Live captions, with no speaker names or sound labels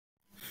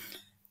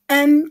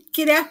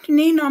Good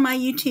afternoon, all my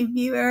YouTube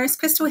viewers.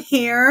 Crystal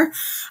here.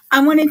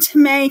 I wanted to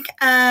make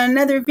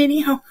another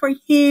video for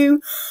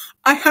you.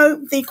 I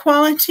hope the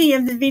quality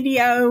of the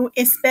video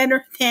is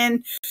better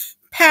than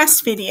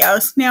past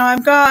videos. Now,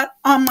 I've got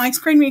on my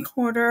screen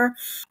recorder,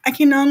 I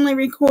can only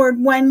record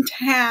one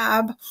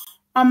tab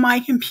on my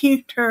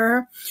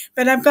computer,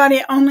 but I've got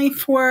it only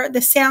for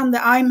the sound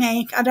that I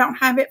make. I don't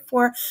have it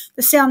for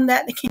the sound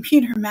that the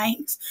computer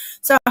makes.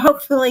 So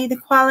hopefully the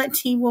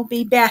quality will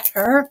be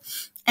better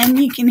and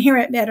you can hear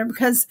it better,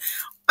 because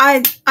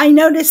I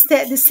noticed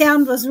that the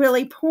sound was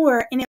really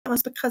poor, and it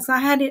was because I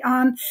had it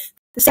on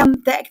the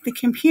sound that the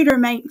computer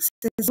makes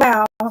as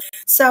well.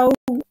 So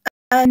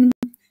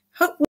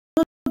hope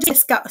we'll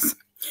just goes.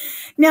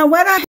 Now,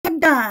 what I have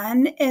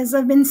done is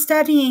I've been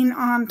studying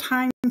on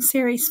time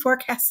series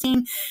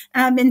forecasting,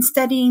 and I've been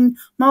studying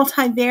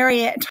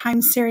multivariate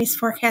time series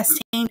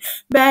forecasting,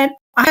 but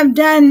I have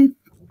done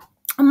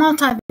a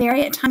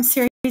multivariate time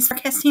series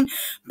forecasting,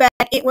 but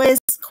it was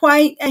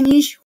quite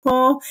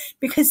unusual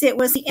because it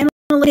was the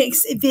analytics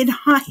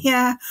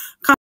vidhaya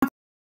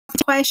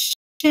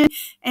question,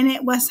 and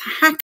it was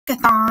a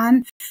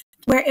hackathon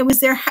where it was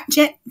their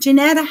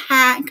Janetta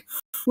hack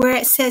where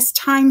it says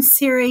time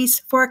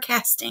series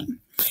forecasting.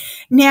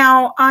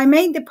 Now, I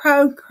made the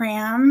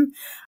program.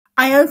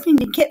 I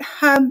opened a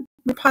GitHub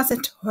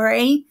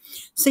repository,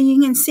 so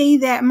you can see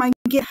that my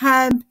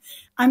GitHub,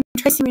 I'm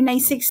Tracy Renee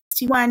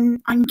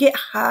 61 on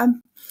GitHub.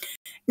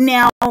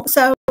 Now,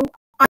 so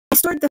I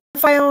stored the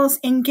files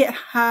in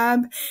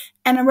GitHub,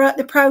 and I wrote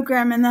the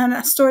program, and then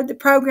I stored the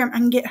program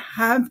on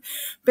GitHub.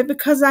 But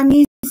because I'm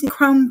using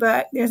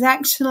Chromebook, there's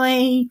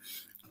actually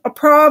a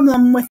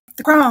problem with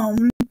the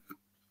Chrome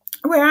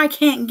where I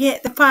can't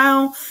get the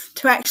file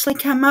to actually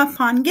come up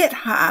on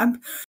GitHub.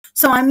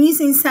 So I'm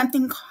using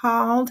something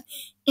called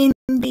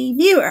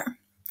NBViewer.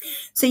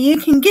 So you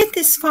can get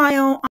this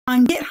file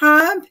on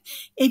GitHub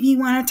if you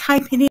want to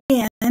type it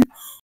in,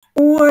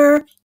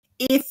 or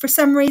if for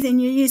some reason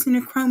you're using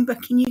a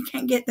Chromebook and you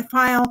can't get the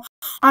file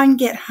on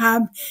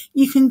GitHub,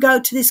 you can go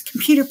to this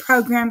computer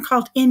program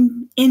called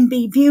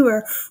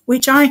NBViewer,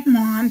 which I'm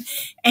on,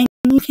 and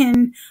you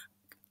can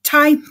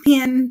type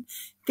in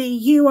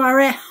the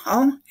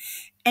URL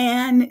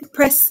and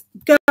press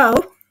go,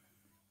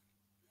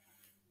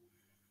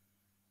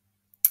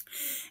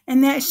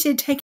 and that should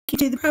take you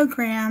to the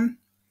program.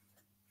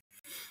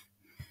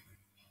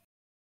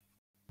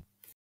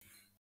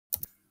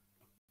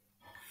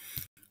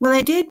 Well,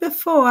 I did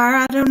before.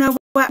 I don't know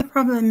what the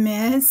problem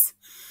is.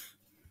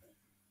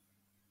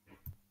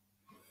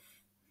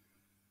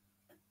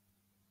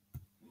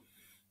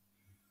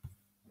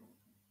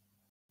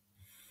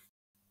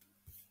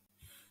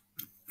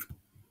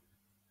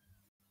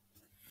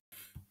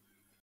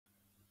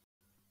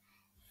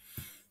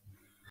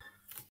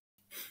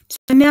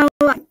 So now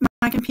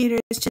my computer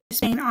is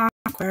just being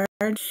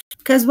awkward,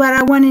 because what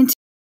I wanted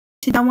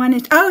to,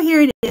 oh,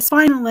 here it is.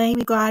 Finally,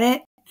 we got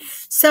it.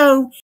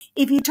 So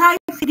if you type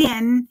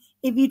in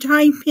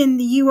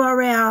the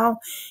URL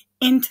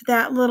into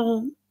that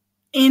little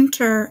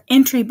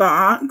entry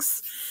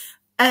box,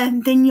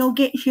 then you'll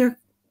get your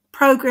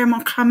program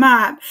will come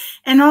up.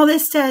 And all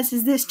this does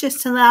is this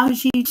just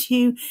allows you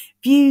to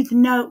view the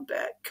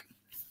notebook.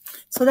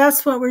 So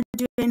that's what we're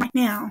doing right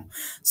now.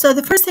 So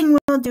the first thing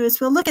we'll do is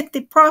we'll look at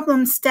the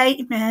problem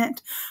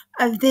statement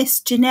of this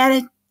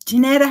Janetta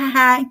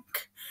hack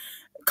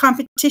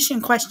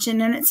competition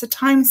question, and it's a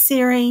time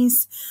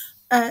series.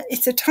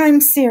 It's a time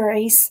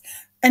series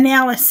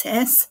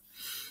analysis,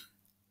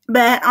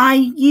 but I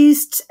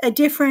used a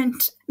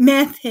different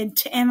method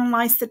to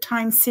analyze the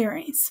time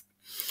series.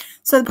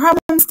 So the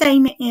problem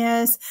statement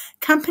is,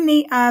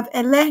 company of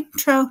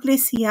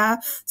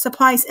Electrolysia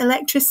supplies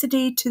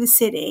electricity to the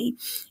city.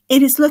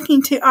 It is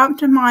looking to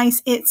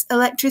optimize its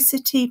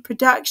electricity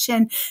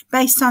production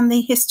based on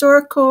the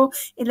historical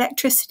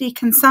electricity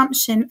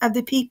consumption of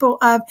the people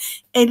of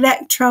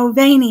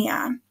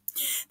Electrovania.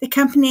 The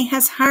company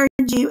has hired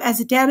you as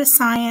a data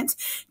science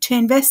to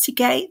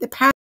investigate the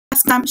past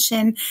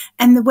consumption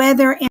and the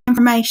weather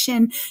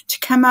information to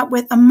come up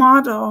with a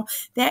model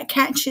that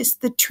catches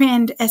the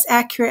trend as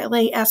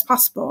accurately as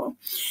possible.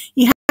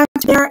 You have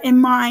to bear in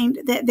mind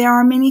that there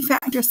are many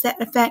factors that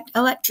affect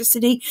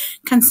electricity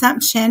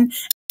consumption,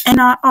 and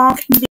not all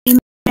can be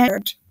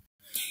measured.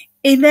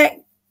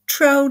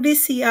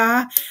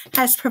 Electrolysia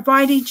has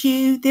provided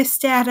you this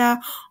data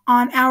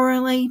on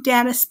hourly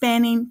data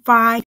spanning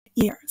 5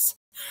 years.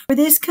 For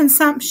this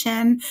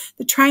consumption,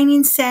 the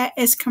training set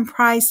is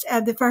comprised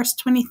of the first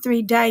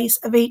 23 days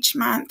of each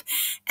month,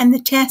 and the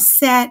test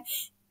set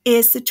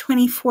is the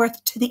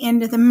 24th to the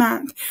end of the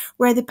month,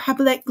 where the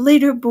public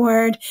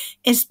leaderboard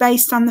is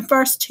based on the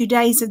first 2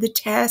 days of the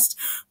test,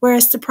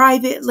 whereas the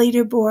private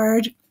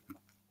leaderboard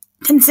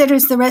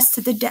considers the rest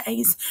of the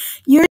days.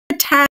 Your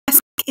task is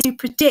to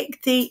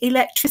predict the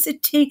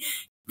electricity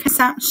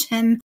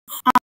consumption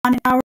on an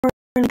hourly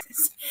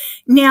basis.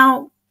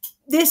 Now,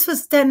 this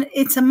was done,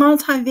 it's a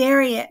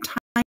multivariate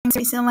time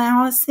series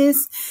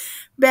analysis,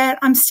 but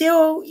I'm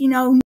still,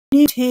 new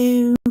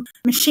to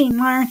machine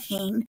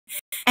learning.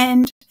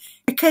 And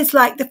because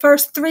like the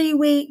first 3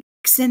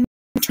 weeks in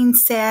the training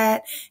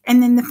set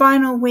and then the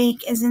final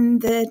week is in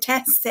the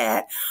test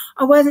set,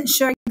 I wasn't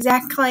sure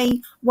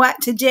exactly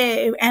what to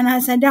do. And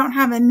as I don't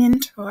have a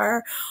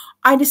mentor,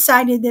 I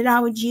decided that I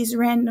would use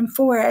random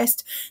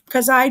forest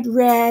because I'd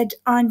read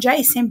on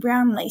Jason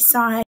Brownlee's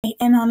site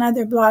and on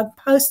other blog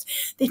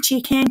posts that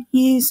you can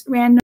use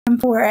random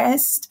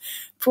forest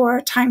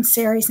for time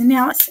series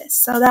analysis.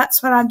 So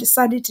that's what I've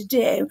decided to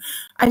do.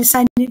 I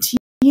decided to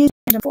use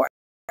random forest.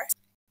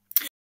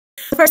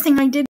 The first thing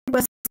I did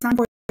was I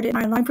imported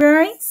my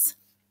libraries.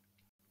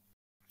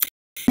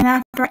 And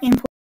after I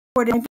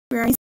imported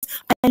libraries,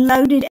 I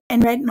loaded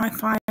and read my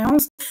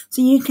files.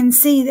 So you can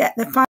see that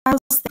the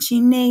files that you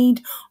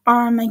need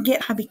are on my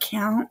GitHub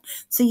account.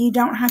 So you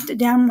don't have to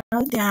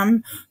download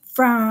them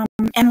from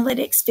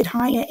Analytics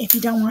Vidhaya if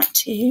you don't want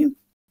to.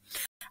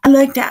 I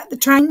looked at the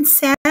training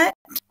set. I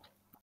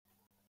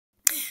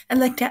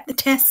looked at the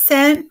test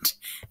set.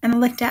 And I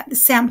looked at the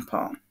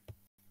sample.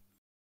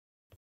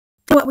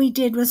 What we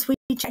did was we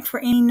checked for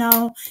any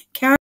null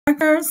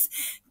characters,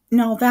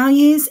 null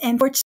values, and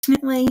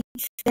fortunately,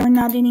 there are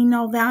not any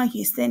null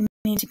values that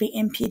need to be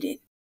imputed.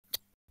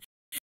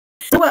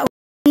 So what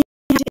we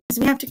have to do is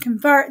we have to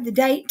convert the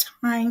date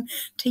time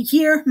to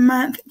year,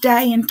 month,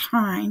 day, and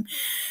time.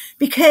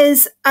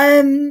 Because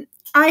I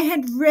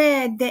had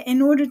read that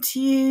in order to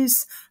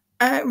use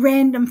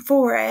random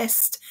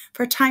forest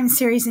for time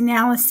series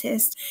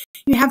analysis,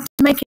 you have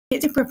to make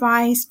it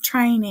supervised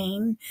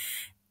training.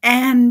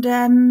 And,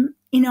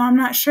 I'm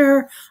not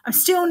sure. I'm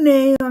still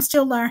new. I'm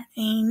still learning.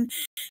 I'm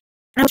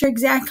not sure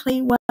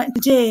exactly what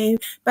to do.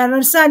 But I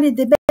decided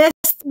the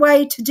best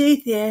way to do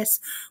this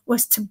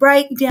was to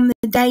break down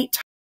the date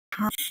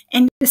time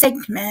into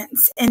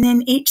segments. And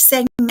then each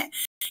segment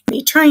can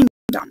be trained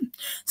on.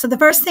 So the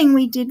first thing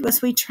we did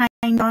was we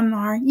trained on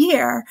our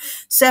year.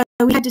 So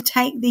we had to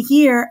take the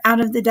year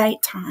out of the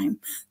date time.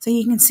 So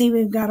you can see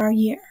we've got our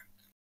year.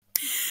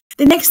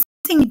 The next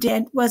thing we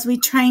did was we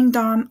trained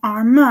on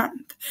our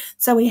month.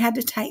 So we had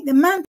to take the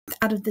month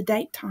out of the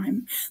date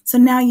time. So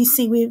now you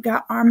see we've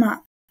got our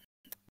month.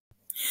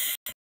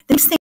 The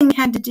next thing we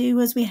had to do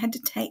was we had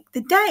to take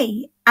the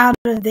day out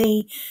of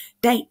the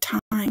date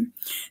time.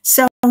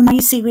 So now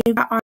you see we've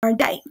got our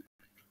day.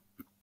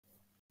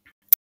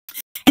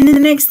 And then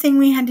the next thing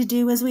we had to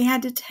do was we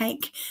had to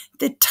take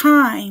the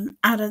time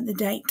out of the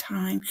date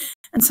time.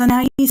 And so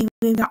now you see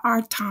we've got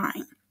our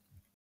time.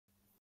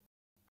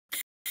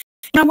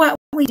 Now what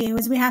we do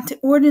is we have to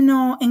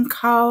ordinal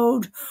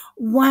encode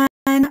one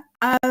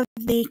of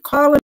the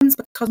columns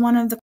because one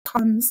of the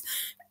columns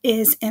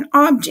is an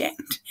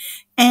object.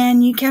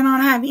 And you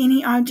cannot have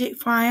any object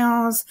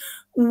files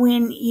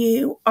when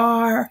you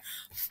are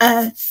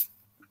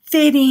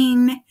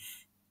fitting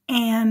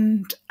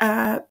and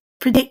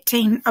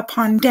predicting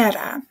upon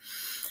data.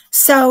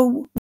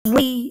 So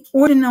we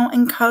ordinal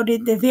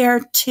encoded the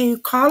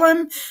var2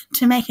 column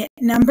to make it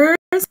numbers.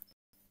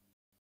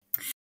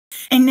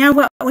 And now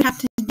what we have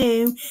to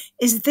do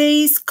is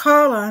these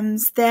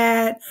columns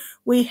that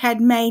we had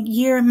made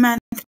year,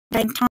 month,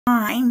 day,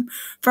 time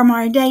from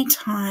our date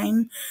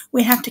time,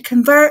 we have to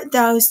convert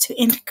those to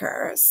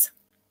integers.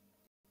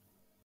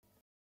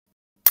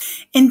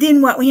 And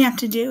then what we have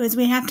to do is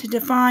we have to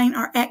define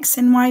our x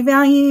and y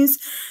values.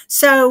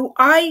 So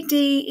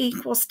ID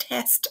equals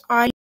test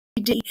ID.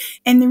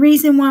 And the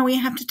reason why we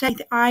have to take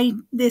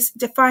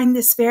define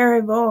this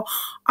variable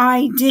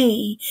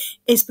ID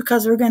is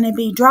because we're going to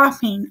be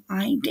dropping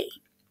ID.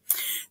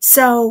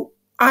 So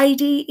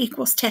ID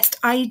equals test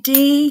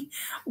ID,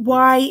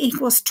 Y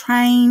equals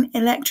train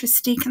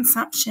electricity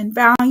consumption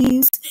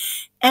values,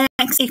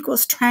 X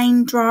equals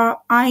train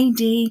drop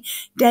ID,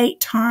 date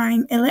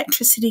time,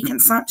 electricity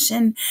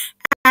consumption,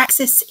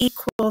 axis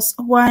equals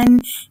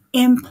 1,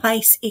 in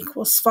place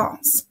equals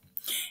false.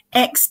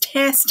 X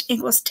test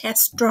equals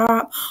test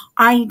drop,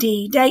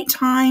 ID, date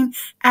time,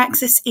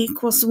 axis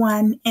equals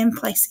 1, in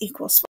place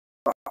equals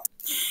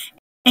false.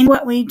 And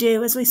what we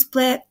do is we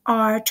split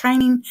our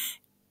training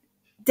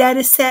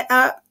data set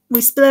up. We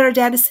split our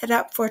data set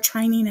up for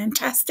training and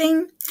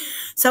testing.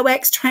 So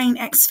X train,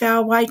 X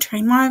val, Y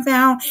train, Y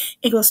val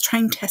equals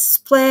train test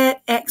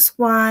split, X,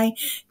 Y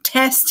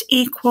test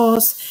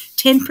equals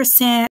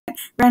 10%,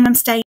 random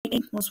state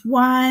equals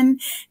 1,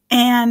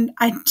 and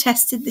I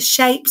tested the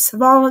shapes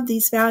of all of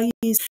these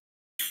values,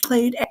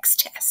 include X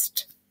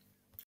test.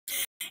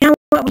 Now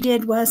what we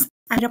did was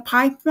I had a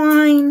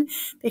pipeline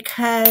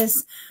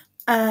because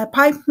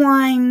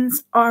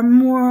pipelines are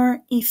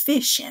more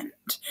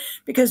efficient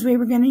because we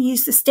were going to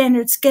use the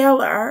standard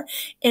scalar,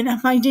 and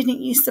if I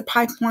didn't use the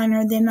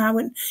pipeliner, then I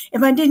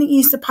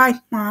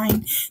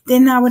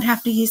would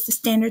have to use the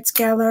standard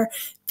scalar,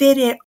 fit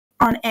it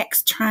on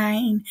X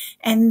train,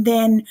 and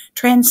then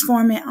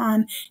transform it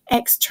on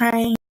X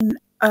train,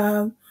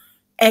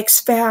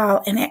 X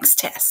val, and X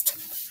test.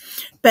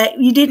 But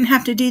you didn't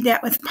have to do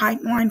that with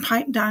pipeline.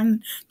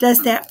 Pipeline does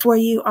that for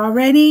you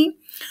already.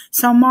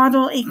 So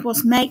model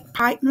equals make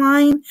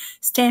pipeline,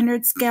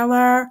 standard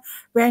scalar,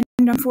 random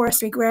random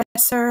forest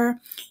regressor,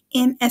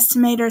 in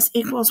estimators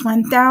equals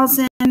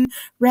 1,000,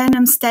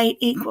 random state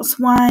equals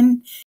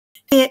 1,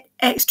 fit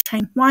X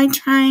train Y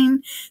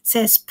train,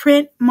 says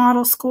print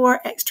model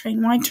score X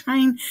train Y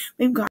train.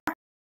 We've got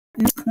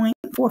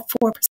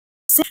 0.44%,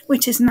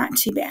 which is not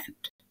too bad.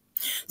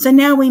 So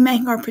now we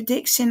make our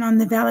prediction on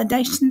the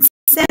validation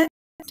set,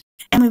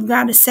 and we've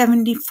got a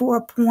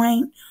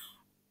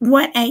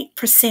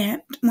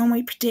 74.18% when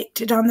we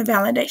predicted on the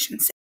validation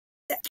set.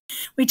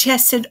 We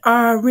tested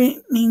our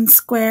root mean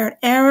squared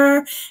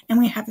error, and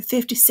we have a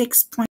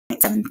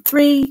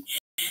 56.73,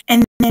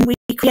 and then we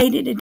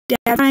created a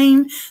data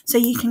frame so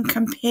you can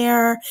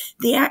compare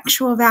the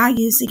actual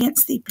values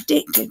against the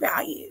predicted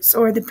values,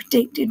 or the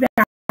predicted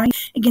value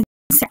against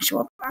the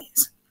actual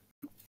values.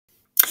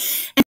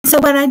 And so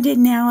what I did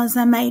now is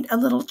I made a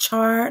little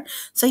chart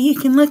so you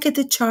can look at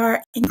the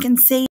chart and you can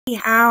see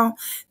how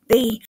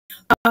the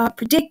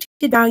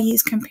predicted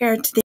values compare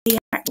to the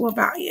actual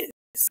values.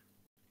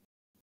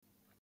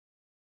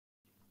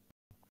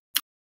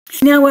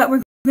 Now what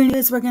we're going to do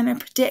is we're going to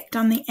predict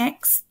on the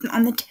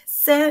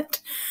test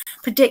set,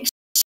 predict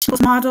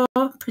model,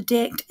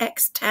 predict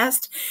X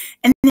test,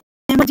 and then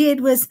what I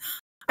did was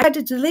I had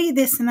to delete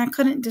this and I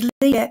couldn't delete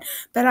it,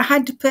 but I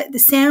had to put the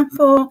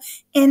sample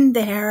in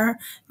there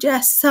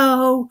just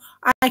so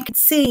I could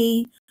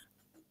see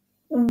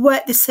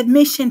what the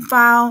submission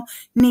file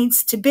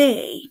needs to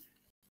be.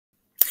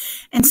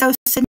 And so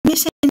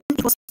submission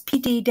equals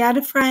PD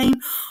data frame,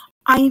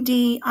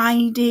 ID,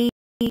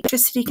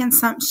 electricity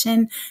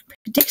consumption,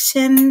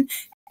 prediction,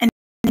 and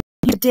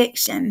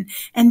prediction.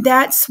 And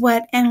that's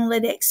what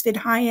Analytics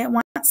VidHiA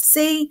wants to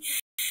see.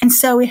 And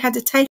so we had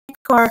to take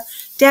our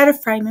data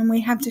frame and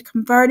we have to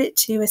convert it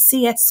to a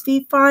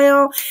CSV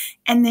file.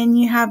 And then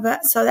you have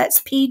so that's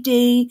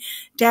PD,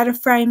 data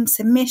frame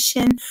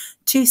submission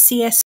to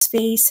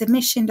CSV,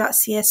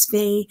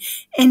 submission.csv,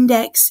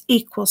 index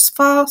equals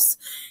false.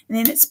 And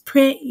then it's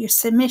print, your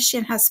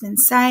submission has been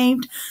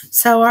saved.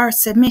 So our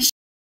submission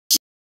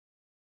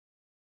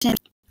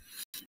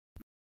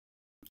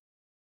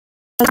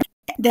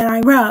that I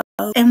wrote,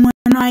 and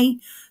when I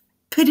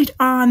put it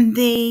on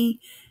the